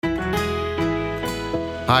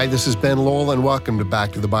Hi, this is Ben Lowell, and welcome to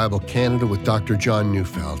Back to the Bible Canada with Dr. John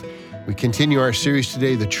Neufeld. We continue our series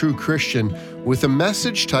today, The True Christian, with a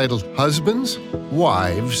message titled Husbands,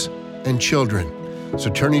 Wives, and Children. So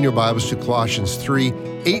turning your Bibles to Colossians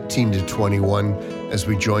 3:18-21 as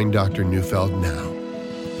we join Dr. Neufeld now.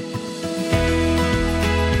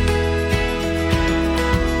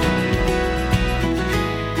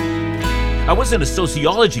 I was in a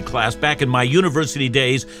sociology class back in my university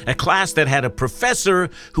days, a class that had a professor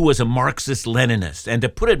who was a Marxist-Leninist. And to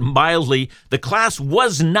put it mildly, the class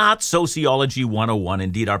was not Sociology 101.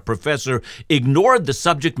 Indeed, our professor ignored the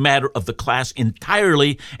subject matter of the class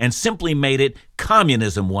entirely and simply made it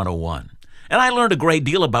Communism 101. And I learned a great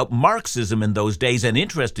deal about Marxism in those days, and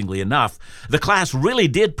interestingly enough, the class really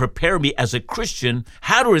did prepare me as a Christian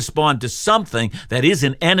how to respond to something that is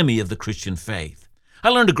an enemy of the Christian faith. I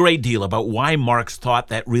learned a great deal about why Marx thought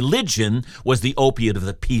that religion was the opiate of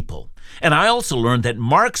the people. And I also learned that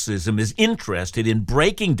Marxism is interested in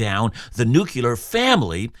breaking down the nuclear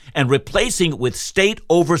family and replacing it with state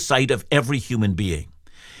oversight of every human being.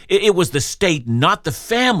 It was the state, not the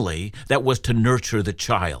family, that was to nurture the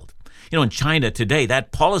child. You know, in China today,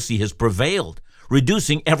 that policy has prevailed.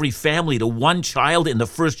 Reducing every family to one child in the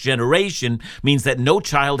first generation means that no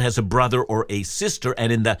child has a brother or a sister,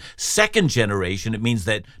 and in the second generation, it means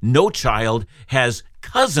that no child has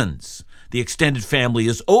cousins. The extended family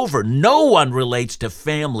is over. No one relates to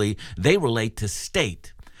family. They relate to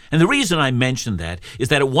state. And the reason I mention that is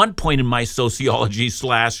that at one point in my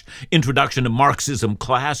sociology/introduction to Marxism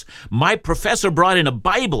class, my professor brought in a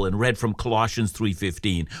Bible and read from Colossians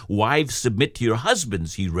 3:15. Wives, submit to your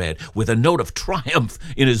husbands, he read, with a note of triumph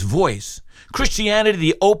in his voice. Christianity,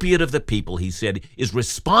 the opiate of the people, he said, is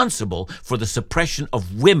responsible for the suppression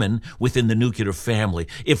of women within the nuclear family.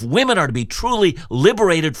 If women are to be truly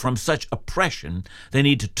liberated from such oppression, they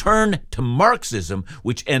need to turn to Marxism,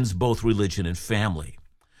 which ends both religion and family.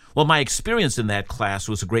 Well, my experience in that class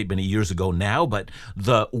was a great many years ago now, but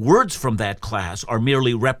the words from that class are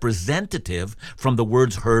merely representative from the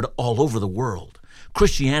words heard all over the world.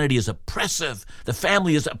 Christianity is oppressive. The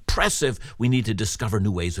family is oppressive. We need to discover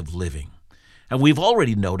new ways of living. And we've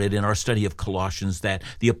already noted in our study of Colossians that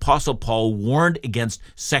the Apostle Paul warned against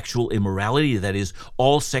sexual immorality, that is,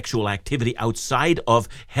 all sexual activity outside of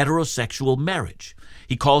heterosexual marriage.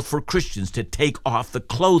 He called for Christians to take off the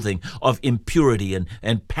clothing of impurity and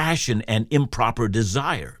passion and improper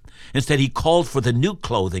desire. Instead, he called for the new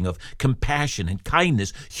clothing of compassion and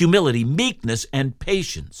kindness, humility, meekness, and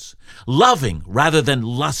patience. Loving rather than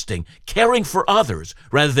lusting, caring for others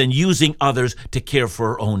rather than using others to care for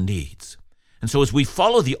our own needs. And so as we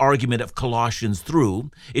follow the argument of Colossians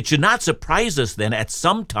through, it should not surprise us then at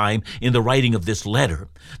some time in the writing of this letter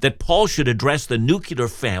that Paul should address the nuclear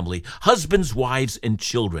family, husbands, wives, and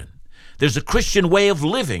children. There's a Christian way of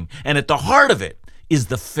living, and at the heart of it is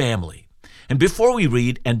the family. And before we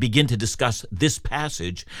read and begin to discuss this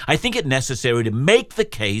passage, I think it necessary to make the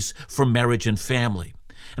case for marriage and family.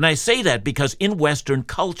 And I say that because in Western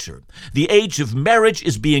culture, the age of marriage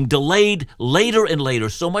is being delayed later and later,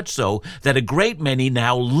 so much so that a great many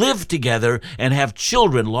now live together and have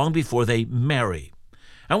children long before they marry.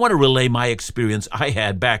 I want to relay my experience I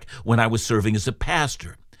had back when I was serving as a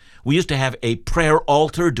pastor. We used to have a prayer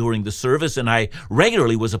altar during the service, and I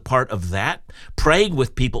regularly was a part of that, praying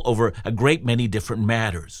with people over a great many different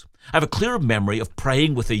matters. I have a clear memory of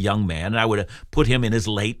praying with a young man, and I would have put him in his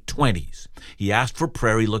late 20s. He asked for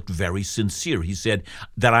prayer. He looked very sincere. He said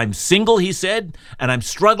that I'm single, he said, and I'm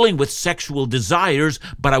struggling with sexual desires,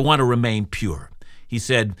 but I want to remain pure. He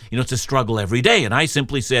said, it's a struggle every day, and I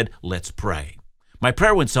simply said, let's pray. My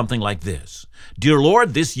prayer went something like this. Dear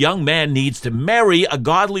Lord, this young man needs to marry a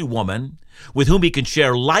godly woman with whom he can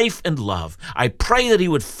share life and love. I pray that he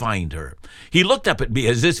would find her. He looked up at me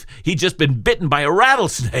as if he'd just been bitten by a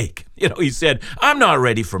rattlesnake. He said, I'm not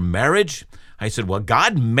ready for marriage. I said, well,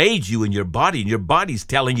 God made you in your body, and your body's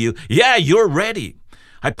telling you, yeah, you're ready.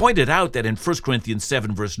 I pointed out that in 1 Corinthians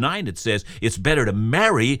 7, verse 9, it says, it's better to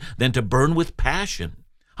marry than to burn with passion.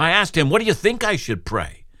 I asked him, what do you think I should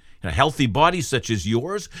pray? A healthy body such as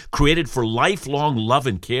yours, created for lifelong love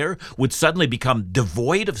and care, would suddenly become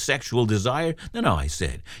devoid of sexual desire? No, I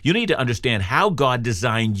said. You need to understand how God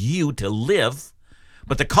designed you to live,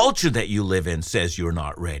 but the culture that you live in says you're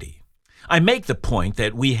not ready. I make the point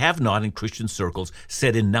that we have not in Christian circles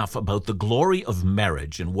said enough about the glory of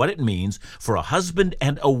marriage and what it means for a husband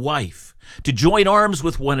and a wife to join arms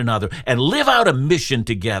with one another and live out a mission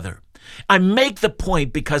together. I make the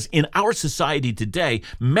point because in our society today,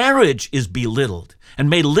 marriage is belittled and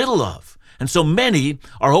made little of, and so many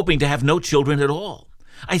are hoping to have no children at all.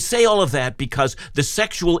 I say all of that because the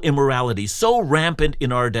sexual immorality so rampant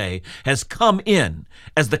in our day has come in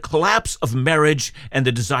as the collapse of marriage, and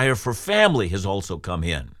the desire for family has also come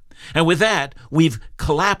in. And with that, we've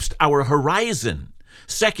collapsed our horizon.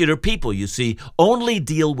 Secular people, you see, only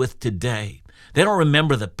deal with today. They don't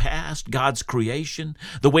remember the past, God's creation,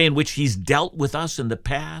 the way in which He's dealt with us in the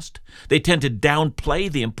past. They tend to downplay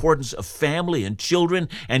the importance of family and children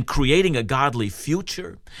and creating a godly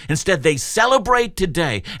future. Instead, they celebrate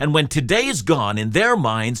today, and when today is gone, in their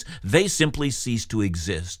minds, they simply cease to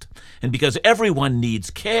exist. And because everyone needs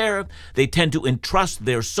care, they tend to entrust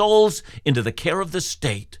their souls into the care of the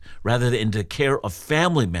state rather than into the care of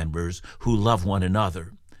family members who love one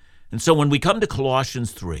another. And so when we come to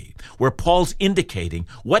Colossians 3, where Paul's indicating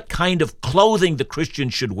what kind of clothing the Christian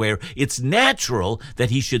should wear, it's natural that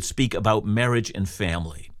he should speak about marriage and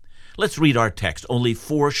family. Let's read our text, only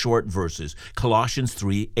 4 short verses, Colossians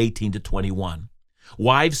 3, 18 to 21.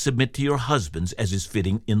 Wives, submit to your husbands as is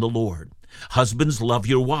fitting in the Lord. Husbands, love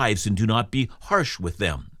your wives and do not be harsh with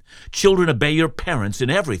them. Children, obey your parents in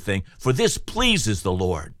everything, for this pleases the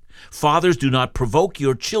Lord. Fathers, do not provoke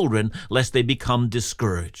your children, lest they become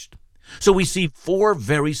discouraged. So we see 4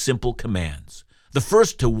 very simple commands. The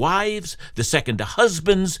first to wives, the second to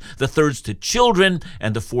husbands, the third to children,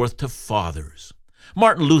 and the fourth to fathers.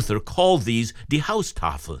 Martin Luther called these die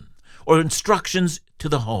Haustafeln, or instructions to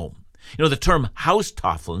the home. You know, the term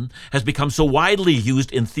Haustafeln has become so widely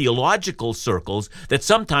used in theological circles that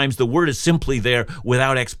sometimes the word is simply there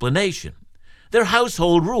without explanation. They're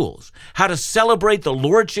household rules, how to celebrate the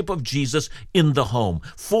lordship of Jesus in the home.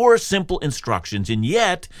 4 simple instructions, and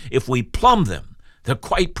yet, if we plumb them, they're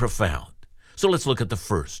quite profound. So let's look at the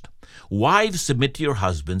first. Wives, submit to your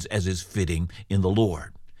husbands as is fitting in the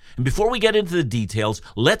Lord. And before we get into the details,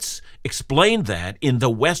 let's explain that in the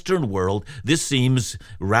Western world, this seems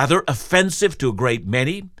rather offensive to a great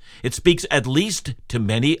many. It speaks at least to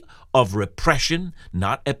many of repression,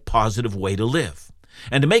 not a positive way to live.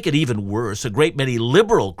 And to make it even worse, a great many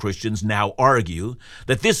liberal Christians now argue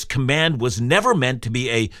that this command was never meant to be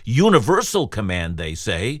a universal command, they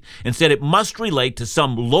say. Instead, it must relate to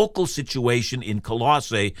some local situation in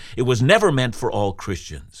Colossae. It was never meant for all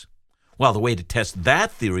Christians. Well, the way to test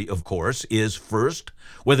that theory, of course, is first,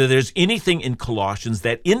 whether there's anything in Colossians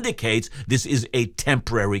that indicates this is a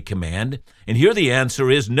temporary command. And here the answer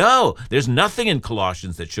is no, there's nothing in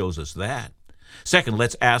Colossians that shows us that. Second,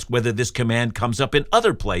 let's ask whether this command comes up in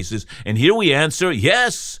other places. And here we answer,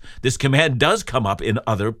 yes, this command does come up in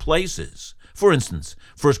other places. For instance,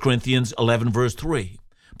 1 Corinthians 11, verse 3.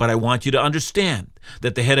 But I want you to understand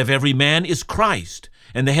that the head of every man is Christ,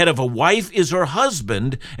 and the head of a wife is her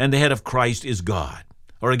husband, and the head of Christ is God.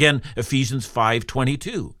 Or again, Ephesians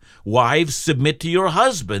 5:22. Wives, submit to your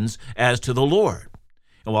husbands as to the Lord.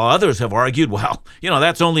 And while others have argued, well,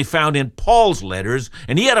 that's only found in Paul's letters,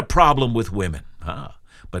 and he had a problem with women.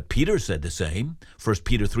 But Peter said the same. 1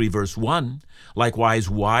 Peter 3, verse 1. Likewise,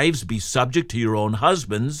 wives, be subject to your own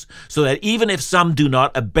husbands, so that even if some do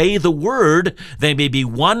not obey the word, they may be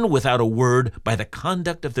won without a word by the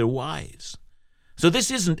conduct of their wives. So this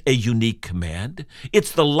isn't a unique command.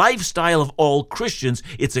 It's the lifestyle of all Christians.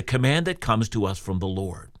 It's a command that comes to us from the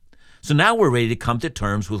Lord. So now we're ready to come to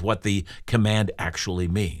terms with what the command actually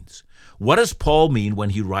means. What does Paul mean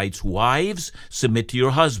when he writes, wives, submit to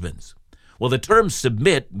your husbands? Well, the term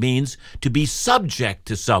submit means to be subject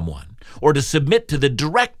to someone or to submit to the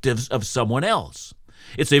directives of someone else.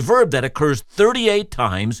 It's a verb that occurs 38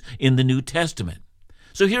 times in the New Testament.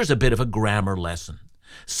 So here's a bit of a grammar lesson.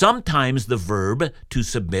 Sometimes the verb to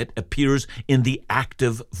submit appears in the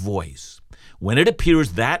active voice. When it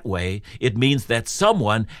appears that way, it means that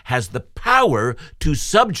someone has the power to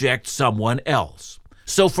subject someone else.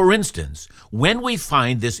 So, for instance, when we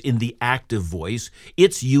find this in the active voice,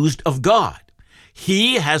 it's used of God.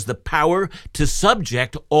 He has the power to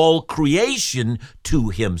subject all creation to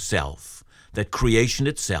himself. That creation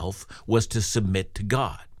itself was to submit to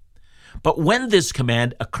God. But when this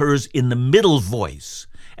command occurs in the middle voice,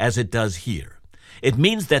 as it does here, it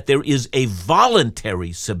means that there is a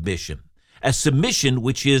voluntary submission, a submission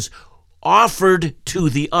which is offered to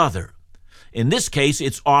the other. In this case,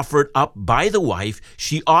 it's offered up by the wife.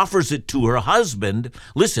 She offers it to her husband.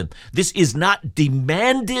 Listen, this is not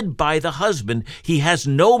demanded by the husband. He has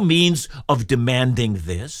no means of demanding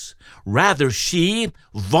this. Rather, she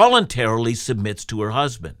voluntarily submits to her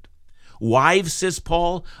husband. Wives, says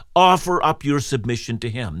Paul, offer up your submission to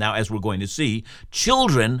him. Now, as we're going to see,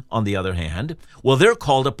 children, on the other hand, well, they're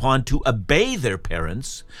called upon to obey their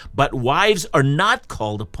parents, but wives are not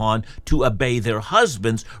called upon to obey their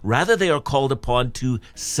husbands. Rather, they are called upon to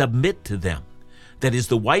submit to them. That is,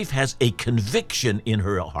 the wife has a conviction in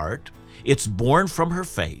her heart, it's born from her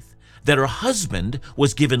faith, that her husband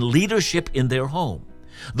was given leadership in their home.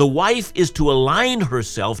 The wife is to align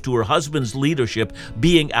herself to her husband's leadership,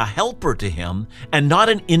 being a helper to him and not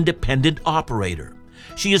an independent operator.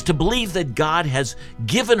 She is to believe that God has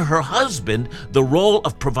given her husband the role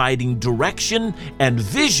of providing direction and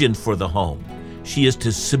vision for the home. She is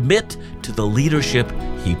to submit to the leadership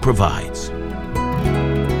he provides.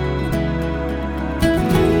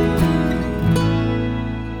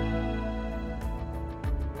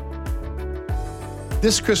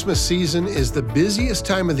 This Christmas season is the busiest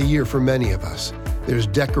time of the year for many of us. There's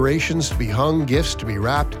decorations to be hung, gifts to be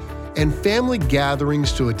wrapped, and family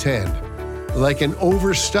gatherings to attend. Like an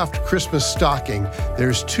overstuffed Christmas stocking,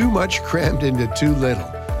 there's too much crammed into too little.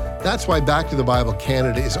 That's why Back to the Bible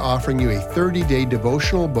Canada is offering you a 30-day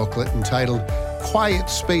devotional booklet entitled Quiet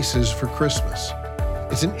Spaces for Christmas.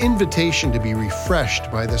 It's an invitation to be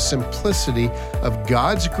refreshed by the simplicity of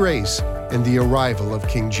God's grace and the arrival of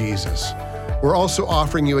King Jesus. We're also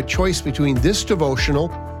offering you a choice between this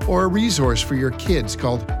devotional or a resource for your kids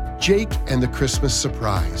called Jake and the Christmas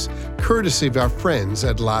Surprise, courtesy of our friends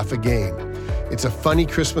at Laugh Again. It's a funny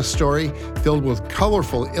Christmas story filled with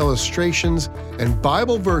colorful illustrations and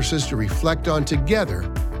Bible verses to reflect on together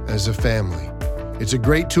as a family. It's a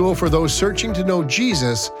great tool for those searching to know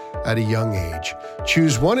Jesus at a young age.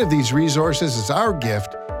 Choose one of these resources as our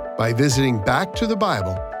gift by visiting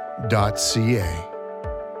backtothebible.ca.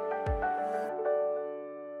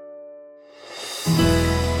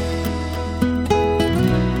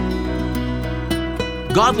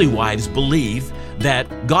 Godly wives believe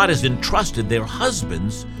that God has entrusted their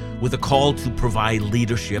husbands with a call to provide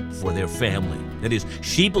leadership for their family. That is,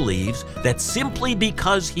 she believes that simply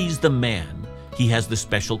because he's the man, he has the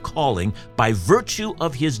special calling by virtue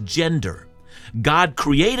of his gender. God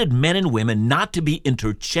created men and women not to be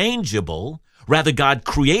interchangeable. Rather, God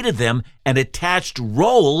created them and attached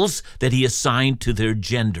roles that he assigned to their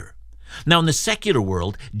gender. Now, in the secular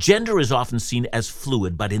world, gender is often seen as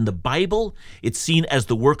fluid, but in the Bible, it's seen as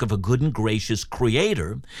the work of a good and gracious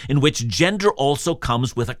Creator, in which gender also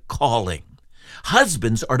comes with a calling.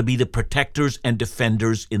 Husbands are to be the protectors and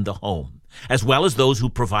defenders in the home, as well as those who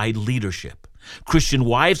provide leadership. Christian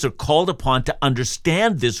wives are called upon to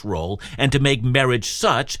understand this role and to make marriage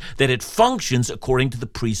such that it functions according to the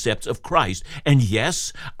precepts of Christ. And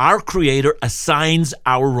yes, our Creator assigns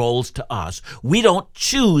our roles to us. We don't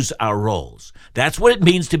choose our roles. That's what it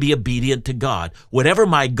means to be obedient to God. Whatever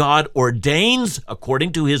my God ordains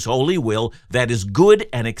according to his holy will, that is good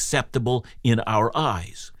and acceptable in our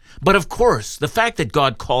eyes. But of course, the fact that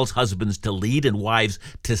God calls husbands to lead and wives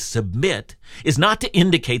to submit is not to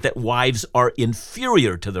indicate that wives are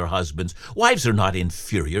inferior to their husbands. Wives are not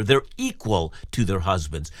inferior. They're equal to their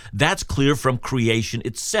husbands. That's clear from creation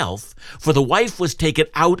itself. For the wife was taken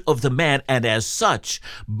out of the man, and as such,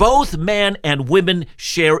 both man and women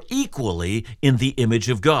share equally in the image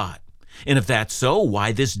of God. And if that's so,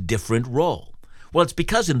 why this different role? Well, it's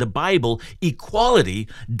because in the Bible, equality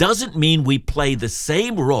doesn't mean we play the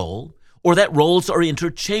same role or that roles are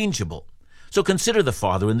interchangeable. So consider the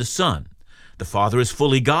Father and the Son. The Father is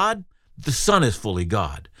fully God. The Son is fully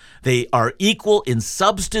God. They are equal in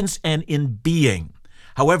substance and in being.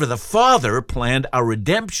 However, the Father planned our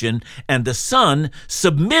redemption, and the Son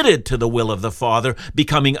submitted to the will of the Father,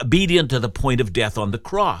 becoming obedient to the point of death on the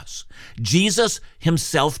cross. Jesus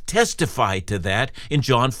himself testified to that in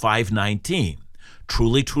John 5:19.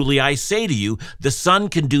 Truly, truly, I say to you, the Son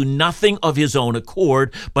can do nothing of his own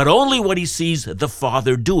accord, but only what he sees the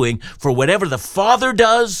Father doing. For whatever the Father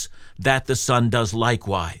does, that the Son does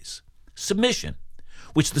likewise. Submission,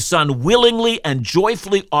 which the Son willingly and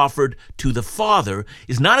joyfully offered to the Father,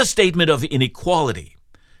 is not a statement of inequality.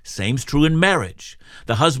 Same's true in marriage.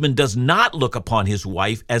 The husband does not look upon his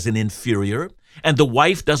wife as an inferior, and the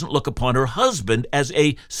wife doesn't look upon her husband as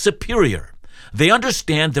a superior. They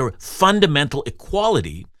understand their fundamental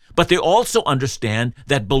equality, but they also understand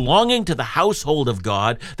that belonging to the household of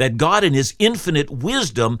God, that God in his infinite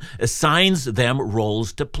wisdom assigns them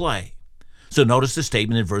roles to play. So notice the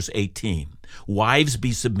statement in verse 18. Wives,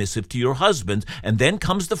 be submissive to your husbands, and then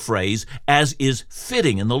comes the phrase, as is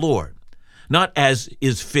fitting in the Lord. Not as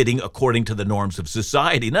is fitting according to the norms of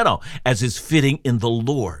society. No, as is fitting in the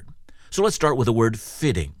Lord. So let's start with the word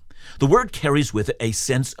fitting. The word carries with it a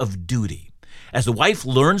sense of duty. As the wife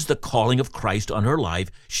learns the calling of Christ on her life,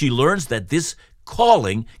 she learns that this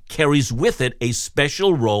calling carries with it a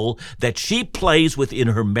special role that she plays within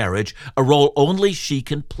her marriage, a role only she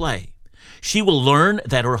can play. She will learn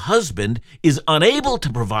that her husband is unable to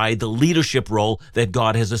provide the leadership role that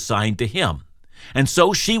God has assigned to him. And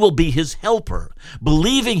so she will be his helper,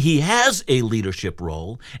 believing he has a leadership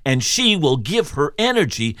role, and she will give her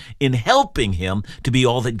energy in helping him to be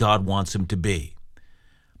all that God wants him to be.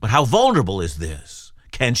 But how vulnerable is this?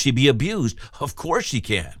 Can she be abused? Of course she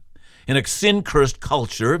can. In a sin-cursed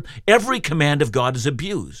culture, every command of God is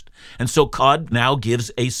abused. And so God now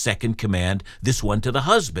gives a second command, this one to the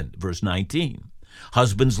husband, verse 19.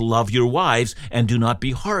 Husbands, love your wives and do not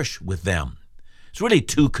be harsh with them. It's really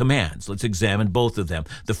two commands. Let's examine both of them.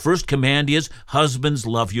 The first command is, husbands,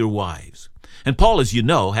 love your wives. And Paul, as you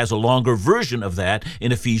know, has a longer version of that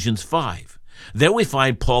in Ephesians 5. There we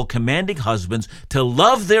find Paul commanding husbands to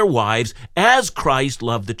love their wives as Christ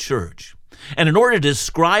loved the church. And in order to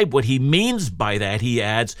describe what he means by that, he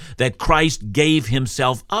adds that Christ gave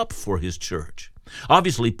himself up for his church.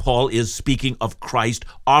 Obviously, Paul is speaking of Christ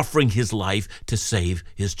offering his life to save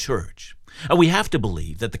his church. And we have to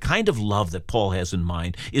believe that the kind of love that Paul has in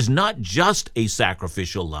mind is not just a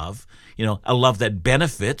sacrificial love, a love that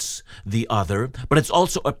benefits the other, but it's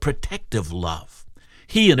also a protective love.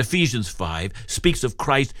 He, in Ephesians 5, speaks of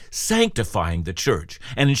Christ sanctifying the church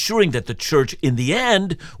and ensuring that the church, in the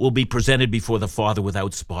end, will be presented before the Father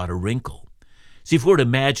without spot or wrinkle. See, if we were to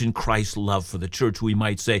imagine Christ's love for the church, we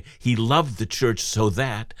might say he loved the church so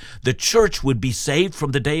that the church would be saved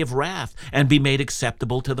from the day of wrath and be made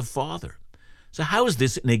acceptable to the Father. So how is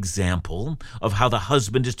this an example of how the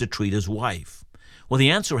husband is to treat his wife? Well, the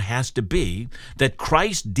answer has to be that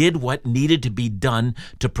Christ did what needed to be done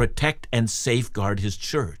to protect and safeguard his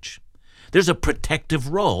church. There's a protective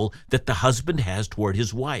role that the husband has toward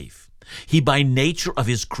his wife. He, by nature of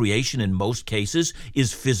his creation in most cases,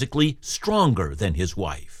 is physically stronger than his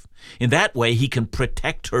wife. In that way, he can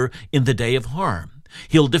protect her in the day of harm.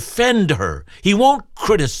 He'll defend her. He won't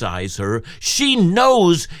criticize her. She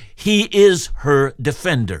knows he is her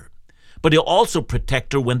defender. But he'll also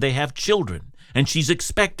protect her when they have children, and she's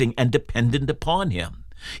expecting and dependent upon him.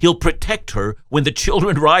 He'll protect her when the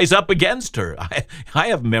children rise up against her. I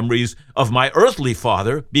have memories of my earthly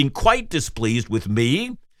father being quite displeased with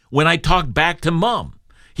me when I talked back to Mom.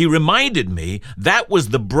 He reminded me that was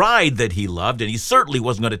the bride that he loved, and he certainly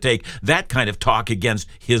wasn't going to take that kind of talk against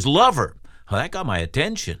his lover. Well, that got my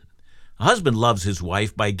attention. A husband loves his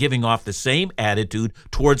wife by giving off the same attitude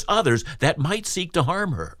towards others that might seek to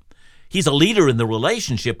harm her. He's a leader in the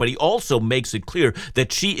relationship, but he also makes it clear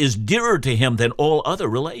that she is dearer to him than all other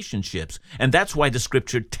relationships. And that's why the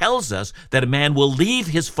scripture tells us that a man will leave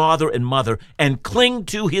his father and mother and cling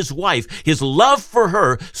to his wife. His love for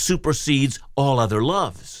her supersedes all other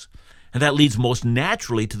loves. And that leads most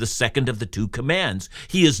naturally to the second of the two commands.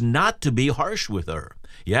 He is not to be harsh with her.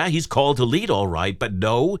 Yeah, he's called to lead all right, but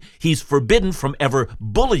no, he's forbidden from ever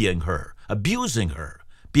bullying her, abusing her,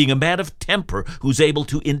 being a man of temper who's able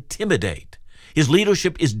to intimidate. His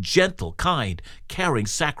leadership is gentle, kind, caring,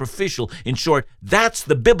 sacrificial. In short, that's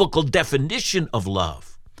the biblical definition of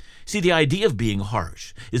love. See, the idea of being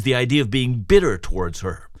harsh is the idea of being bitter towards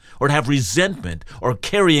her, or to have resentment, or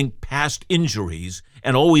carrying past injuries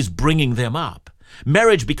and always bringing them up.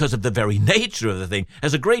 Marriage, because of the very nature of the thing,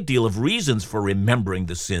 has a great deal of reasons for remembering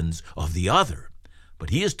the sins of the other. But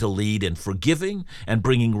he is to lead in forgiving and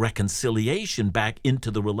bringing reconciliation back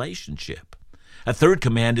into the relationship. A third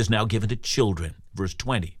command is now given to children. Verse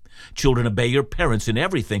 20, children, obey your parents in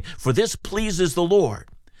everything, for this pleases the Lord.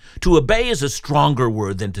 To obey is a stronger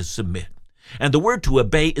word than to submit. And the word to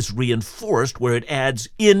obey is reinforced where it adds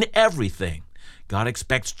in everything. God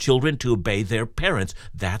expects children to obey their parents.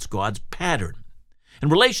 That's God's pattern. In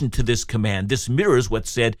relation to this command, this mirrors what's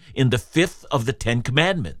said in the fifth of the 10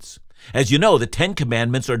 Commandments. As you know, the 10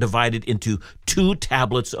 Commandments are divided into 2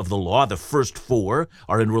 tablets of the law. The first 4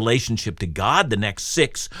 are in relationship to God. The next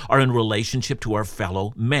 6 are in relationship to our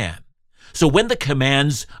fellow man. So when the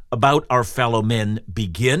commands about our fellow men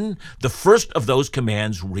begin, the first of those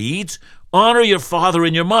commands reads, honor your father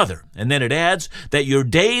and your mother. And then it adds that your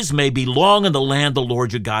days may be long in the land the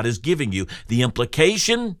Lord your God is giving you. The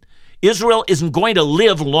implication, Israel isn't going to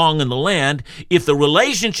live long in the land if the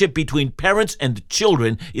relationship between parents and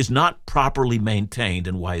children is not properly maintained.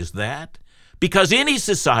 And why is that? Because any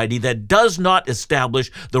society that does not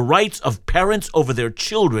establish the rights of parents over their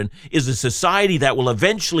children is a society that will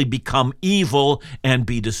eventually become evil and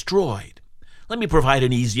be destroyed. Let me provide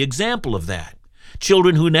an easy example of that.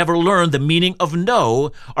 Children who never learn the meaning of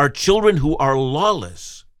no are children who are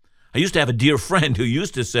lawless. I used to have a dear friend who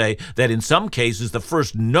used to say that in some cases the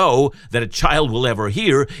first no that a child will ever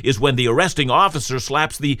hear is when the arresting officer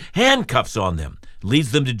slaps the handcuffs on them,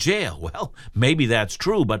 leads them to jail. Well, maybe that's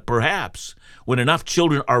true, but perhaps when enough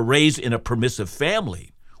children are raised in a permissive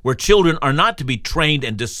family Where children are not to be trained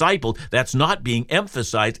and discipled, that's not being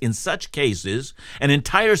emphasized. In such cases, an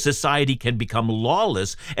entire society can become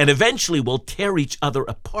lawless and eventually will tear each other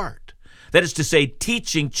apart. That is to say,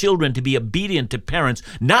 teaching children to be obedient to parents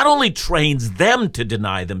not only trains them to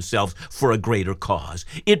deny themselves for a greater cause,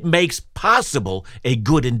 it makes possible a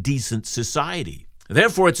good and decent society.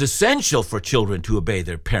 Therefore, it's essential for children to obey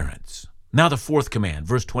their parents. Now the fourth command,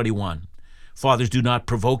 verse 21. Fathers, do not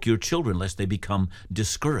provoke your children lest they become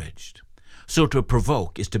discouraged. So to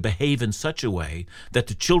provoke is to behave in such a way that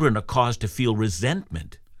the children are caused to feel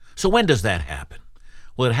resentment. So when does that happen?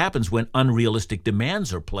 Well, it happens when unrealistic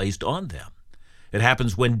demands are placed on them. It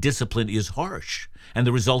happens when discipline is harsh and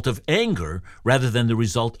the result of anger rather than the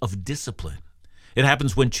result of discipline. It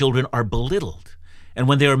happens when children are belittled and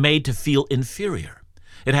when they are made to feel inferior.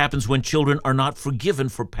 It happens when children are not forgiven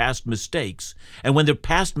for past mistakes and when their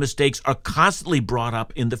past mistakes are constantly brought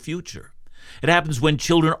up in the future. It happens when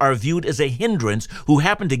children are viewed as a hindrance who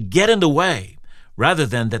happen to get in the way, rather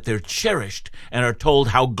than that they're cherished and are told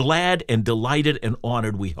how glad and delighted and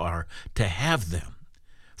honored we are to have them.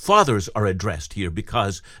 Fathers are addressed here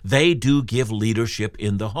because they do give leadership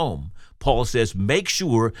in the home. Paul says, make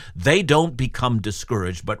sure they don't become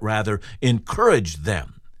discouraged, but rather encourage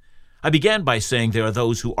them. I began by saying there are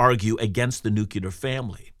those who argue against the nuclear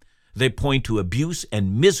family. They point to abuse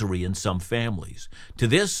and misery in some families. To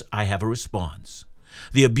this, I have a response.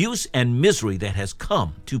 The abuse and misery that has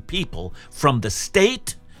come to people from the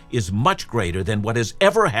state is much greater than what has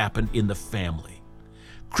ever happened in the family.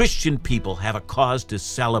 Christian people have a cause to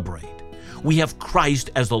celebrate. We have Christ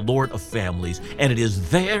as the Lord of families, and it is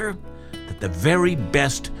there that the very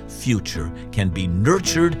best future can be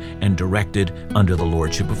nurtured and directed under the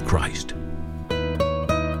lordship of Christ.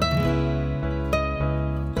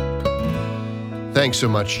 Thanks so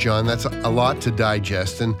much, John. That's a lot to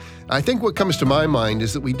digest. And I think what comes to my mind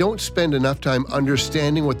is that we don't spend enough time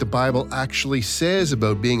understanding what the Bible actually says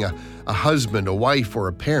about being a husband, a wife, or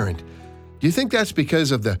a parent. Do you think that's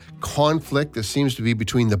because of the conflict that seems to be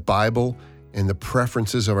between the Bible and the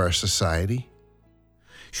preferences of our society?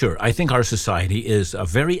 Sure. I think our society is a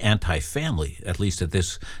very anti-family, at least at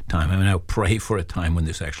this time. I mean, I'll pray for a time when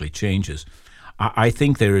this actually changes. I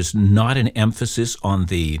think there is not an emphasis on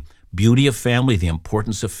the beauty of family, the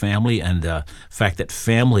importance of family, and the fact that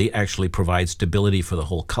family actually provides stability for the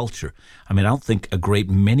whole culture. I mean, I don't think a great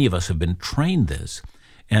many of us have been trained this.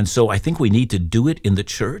 And so I think we need to do it in the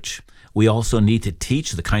church. We also need to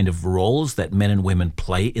teach the kind of roles that men and women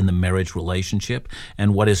play in the marriage relationship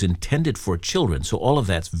and what is intended for children. So all of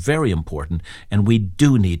that's very important, and we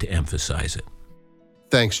do need to emphasize it.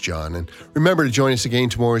 Thanks, John. And remember to join us again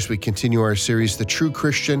tomorrow as we continue our series, The True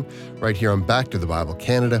Christian, right here on Back to the Bible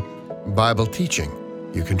Canada, Bible teaching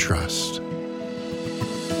you can trust.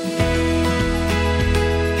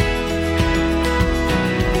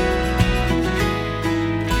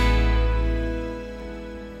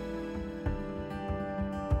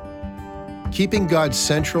 Keeping God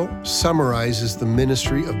Central summarizes the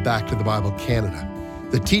ministry of Back to the Bible Canada.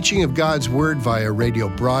 The teaching of God's Word via radio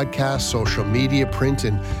broadcasts, social media, print,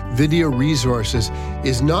 and video resources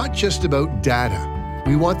is not just about data.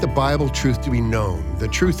 We want the Bible truth to be known, the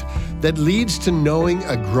truth that leads to knowing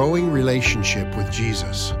a growing relationship with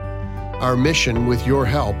Jesus. Our mission, with your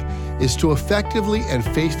help, is to effectively and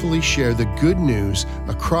faithfully share the good news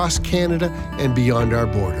across Canada and beyond our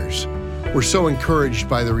borders. We're so encouraged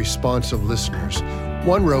by the response of listeners.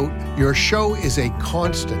 One wrote, "Your show is a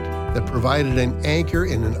constant that provided an anchor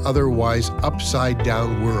in an otherwise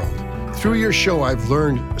upside-down world. Through your show, I've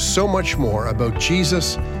learned so much more about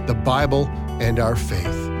Jesus, the Bible, and our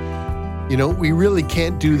faith. You know, we really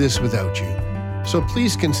can't do this without you. So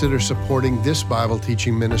please consider supporting this Bible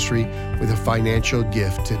teaching ministry with a financial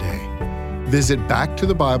gift today. Visit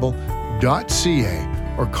backtothebible.ca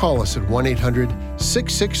or call us at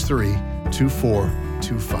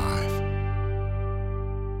 1-800-663-2425.